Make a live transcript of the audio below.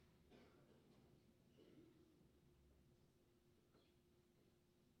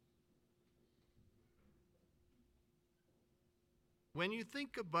When you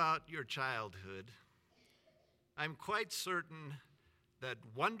think about your childhood, I'm quite certain that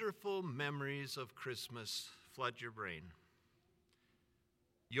wonderful memories of Christmas flood your brain.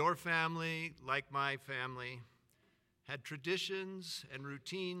 Your family, like my family, had traditions and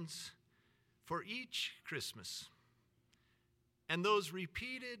routines for each Christmas. And those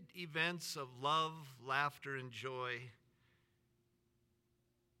repeated events of love, laughter, and joy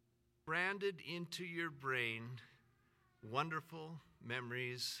branded into your brain wonderful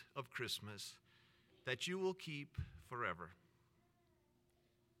memories of Christmas that you will keep forever.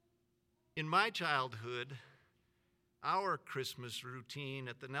 In my childhood, our Christmas routine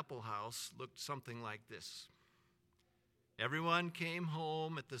at the Nepple house looked something like this. Everyone came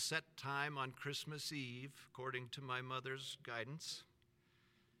home at the set time on Christmas Eve, according to my mother's guidance.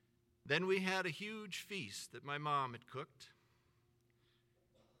 Then we had a huge feast that my mom had cooked.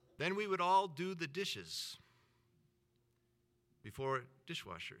 Then we would all do the dishes before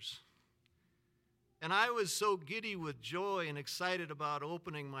dishwashers. And I was so giddy with joy and excited about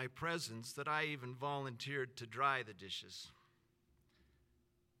opening my presents that I even volunteered to dry the dishes.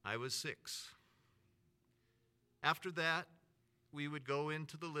 I was 6. After that, we would go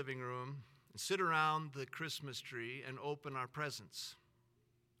into the living room and sit around the Christmas tree and open our presents.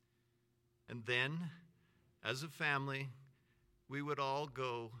 And then, as a family, we would all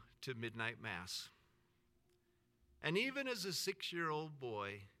go to midnight mass. And even as a 6-year-old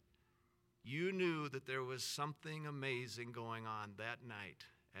boy, you knew that there was something amazing going on that night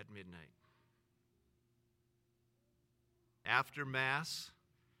at midnight. After Mass,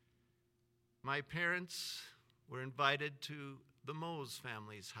 my parents were invited to the Mose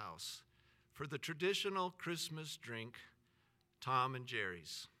family's house for the traditional Christmas drink, Tom and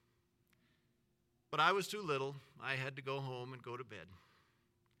Jerry's. But I was too little. I had to go home and go to bed.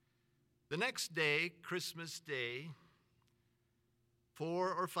 The next day, Christmas Day,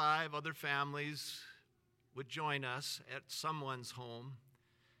 4 or 5 other families would join us at someone's home.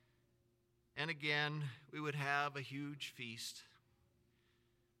 And again, we would have a huge feast.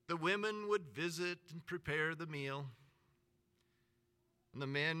 The women would visit and prepare the meal. And the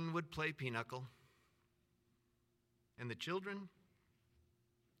men would play pinochle. And the children,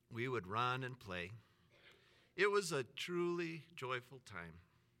 we would run and play. It was a truly joyful time.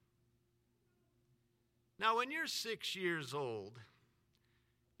 Now, when you're 6 years old,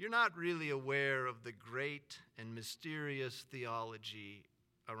 you're not really aware of the great and mysterious theology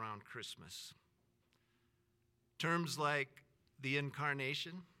around Christmas. Terms like the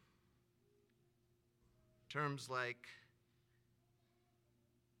Incarnation, terms like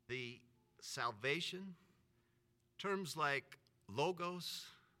the salvation, terms like Logos,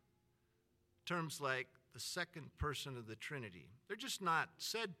 terms like the second person of the Trinity. They're just not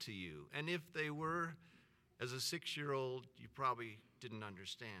said to you. And if they were, as a 6-year-old, you probably didn't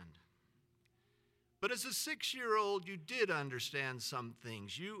understand. But as a 6-year-old, you did understand some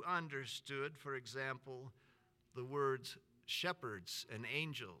things. You understood, for example, the words shepherds and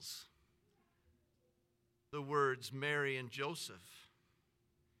angels, the words Mary and Joseph.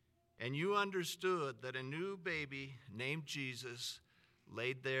 And you understood that a new baby named Jesus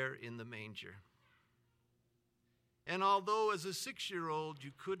laid there in the manger. And although as a 6-year-old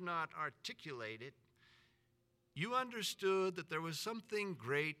you could not articulate it, you understood that there was something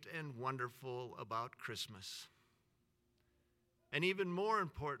great and wonderful about Christmas. And even more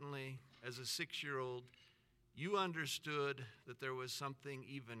importantly, as a 6-year-old, you understood that there was something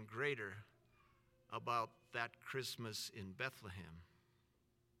even greater about that Christmas in Bethlehem.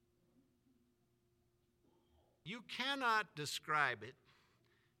 You cannot describe it,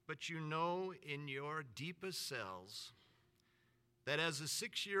 but you know in your deepest cells that as a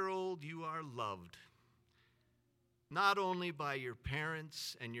 6-year-old you are loved, not only by your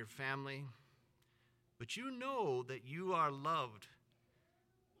parents and your family, but you know that you are loved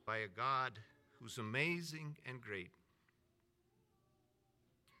by a God who's amazing and great.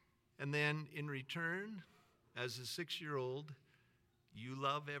 And then in return, as a 6-year-old, you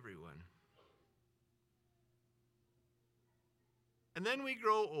love everyone. And then we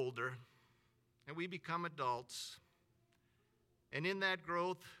grow older and we become adults. And in that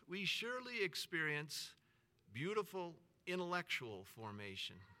growth, we surely experience beautiful intellectual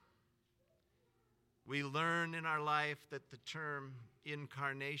formation. We learn in our life that the term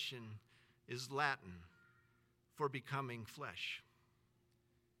incarnation is Latin for becoming flesh.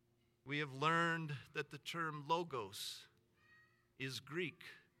 We have learned that the term logos is Greek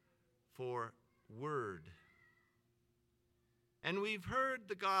for word. And we've heard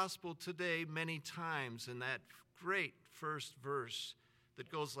the gospel today many times in that great first verse that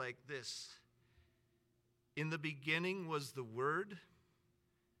goes like this. In the beginning was the Word,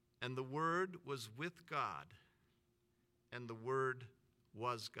 And the Word was with God, and the Word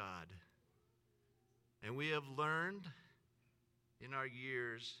was God. And we have learned in our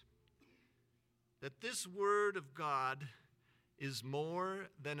years that this Word of God is more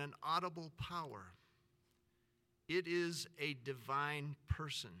than an audible power. It is a divine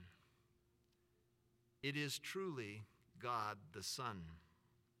person. It is truly God the Son.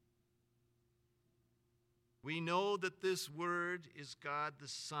 We know that this Word is God the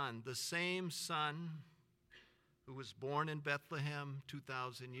Son, the same Son who was born in Bethlehem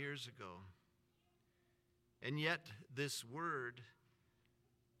 2,000 years ago. And yet this Word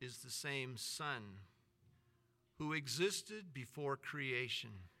is the same Son who existed before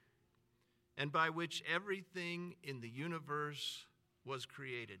creation and by which everything in the universe was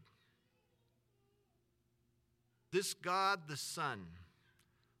created. This God the Son,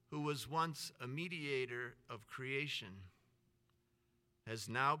 who was once a mediator of creation, has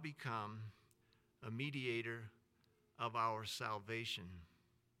now become a mediator of our salvation.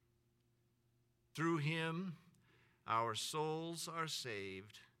 Through him, our souls are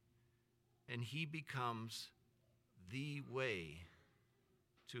saved, and he becomes the way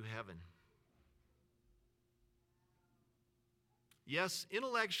to heaven. Yes,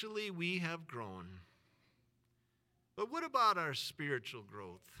 intellectually we have grown. But what about our spiritual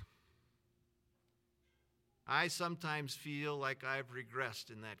growth? I sometimes feel like I've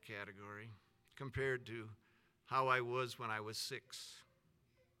regressed in that category compared to how I was when I was 6.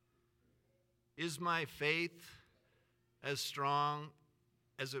 Is my faith as strong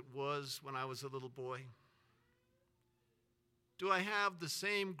as it was when I was a little boy? Do I have the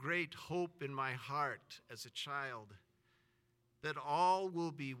same great hope in my heart as a child that all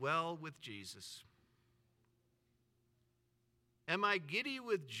will be well with Jesus? Am I giddy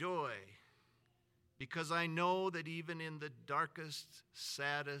with joy because I know that even in the darkest,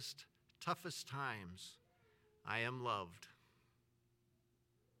 saddest, toughest times, I am loved?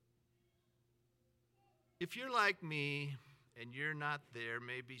 If you're like me and you're not there,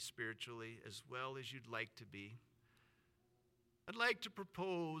 maybe spiritually as well as you'd like to be, I'd like to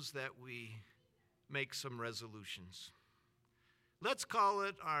propose that we make some resolutions. Let's call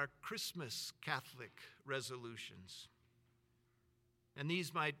it our Christmas Catholic resolutions. And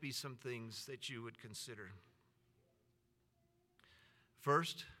these might be some things that you would consider.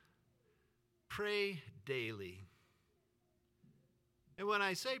 First, pray daily. And when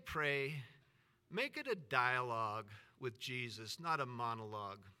I say pray, make it a dialogue with Jesus, not a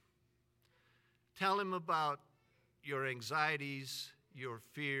monologue. Tell him about your anxieties, your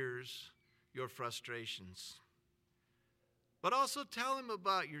fears, your frustrations. But also tell him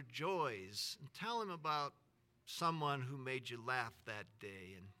about your joys, and tell him about someone who made you laugh that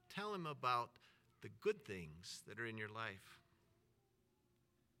day, and tell him about the good things that are in your life.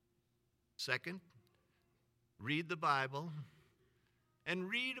 Second, read the Bible and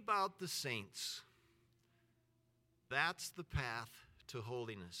read about the saints. That's the path to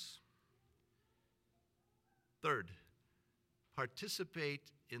holiness. Third,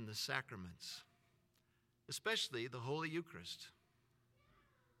 participate in the sacraments, especially the Holy Eucharist,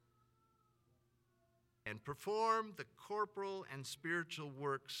 and perform the corporal and spiritual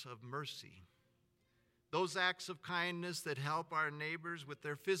works of mercy, those acts of kindness that help our neighbors with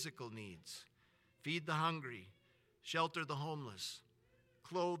their physical needs, feed the hungry, shelter the homeless,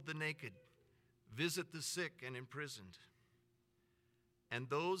 clothe the naked, visit the sick and imprisoned, and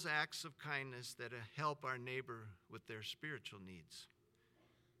those acts of kindness that help our neighbor with their spiritual needs.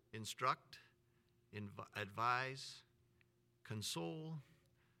 Instruct, advise, console,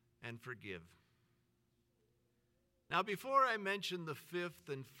 and forgive. Now, before I mention the fifth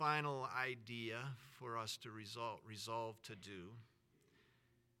and final idea for us to resolve to do,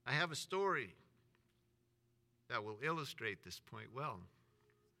 I have a story that will illustrate this point well.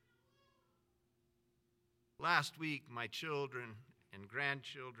 Last week, my children and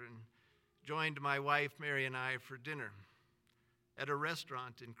grandchildren joined my wife, Mary, and I for dinner at a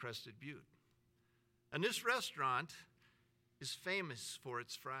restaurant in Crested Butte. And this restaurant is famous for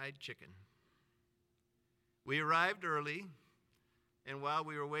its fried chicken. We arrived early, and while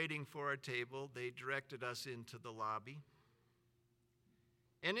we were waiting for our table, they directed us into the lobby.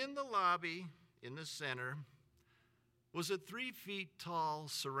 And in the lobby, in the center, was a 3 feet tall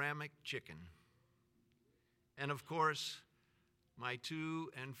ceramic chicken. And of course, my 2-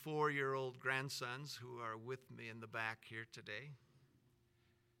 and 4-year-old grandsons, who are with me in the back here today,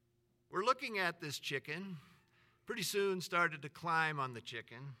 were looking at this chicken, pretty soon started to climb on the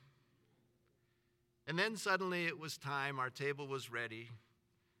chicken. And then suddenly it was time, our table was ready,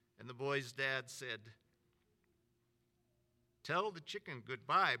 and the boy's dad said, Tell the chicken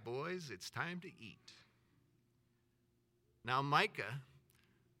goodbye, boys. It's time to eat. Now Micah,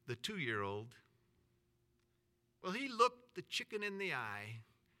 the 2-year-old, well, he looked the chicken in the eye,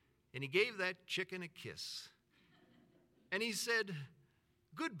 and he gave that chicken a kiss. And he said,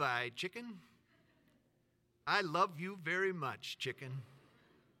 "Goodbye, chicken. I love you very much, chicken."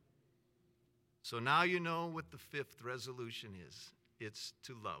 So now you know what the 5th resolution is. It's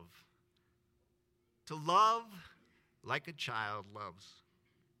to love. To love like a child loves.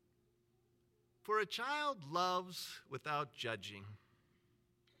 For a child loves without judging.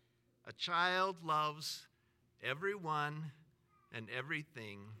 A child loves everyone and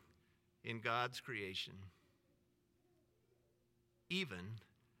everything in God's creation, even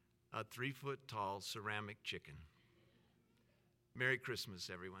a 3-foot-tall ceramic chicken. Merry Christmas,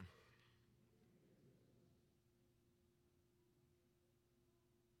 everyone.